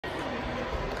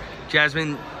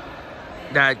Jasmine,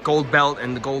 that gold belt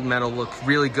and the gold medal look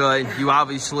really good. You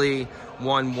obviously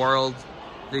won World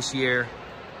this year.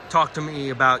 Talk to me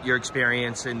about your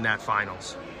experience in that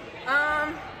finals.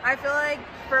 I feel like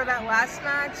for that last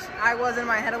match, I was in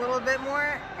my head a little bit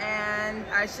more, and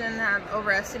I shouldn't have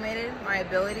overestimated my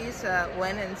abilities to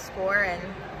win and score. And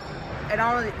it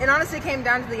honestly came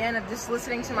down to the end of just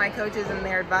listening to my coaches and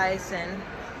their advice and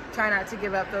trying not to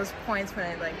give up those points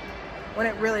when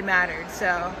it really mattered.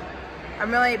 So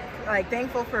I'm really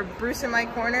thankful for Bruce in my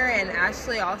corner and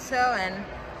Ashley also, and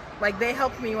they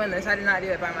helped me win this. I did not do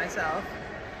it by myself.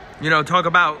 Talk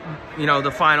about,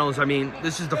 the finals. I mean,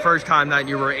 this is the first time that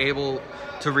you were able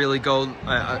to really go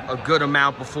a good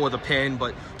amount before the pin,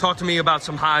 but talk to me about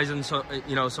some highs and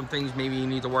some things maybe you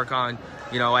need to work on,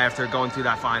 after going through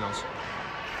that finals.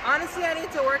 Honestly, I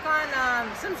need to work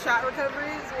on some shot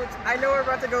recoveries, which I know we're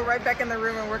about to go right back in the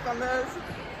room and work on those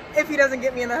if he doesn't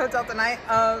get me in the hotel tonight.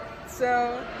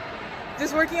 So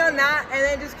just working on that, and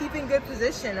then just keeping good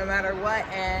position no matter what,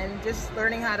 and just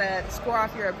learning how to score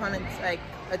off your opponent's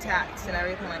attacks and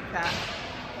everything like that,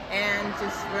 and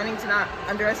just learning to not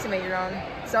underestimate your own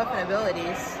self and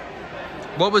abilities.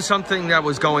 What was something that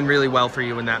was going really well for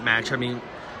you in that match? I mean,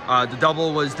 the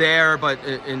double was there, but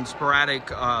in sporadic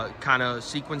kind of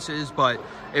sequences, but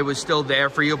it was still there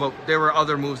for you, but there were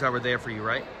other moves that were there for you,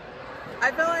 right?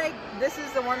 I feel like this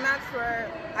is the one match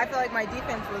where I feel like my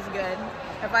defense was good.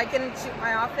 If I couldn't shoot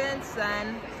my offense,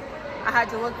 then I had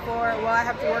to look I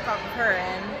have to work off of her,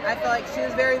 and I feel like she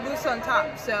was very loose on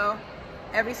top, so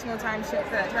every single time she went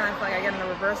for that turn, I feel like I get in a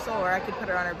reversal, or I could put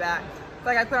her on her back. I feel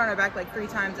like I put her on her back 3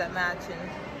 times that match, and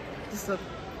just the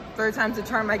third time's the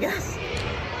charm, I guess.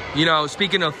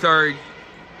 Speaking of third,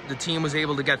 the team was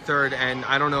able to get third, and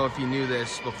I don't know if you knew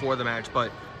this before the match,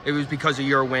 but it was because of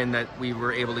your win that we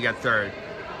were able to get third.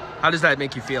 How does that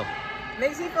make you feel?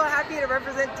 Makes me feel happy to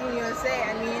represent Team USA.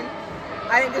 I mean,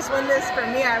 I didn't just win this for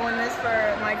me, I won this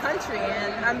for my country,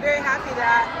 and I'm very happy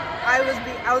that I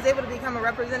was able to become a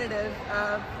representative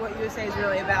of what USA is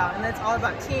really about, and that's all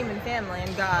about team and family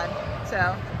and God.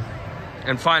 So.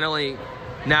 And finally,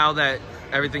 now that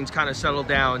everything's kind of settled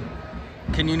down,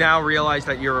 can you now realize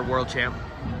that you're a world champ?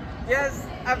 Yes,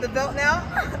 I have the belt now.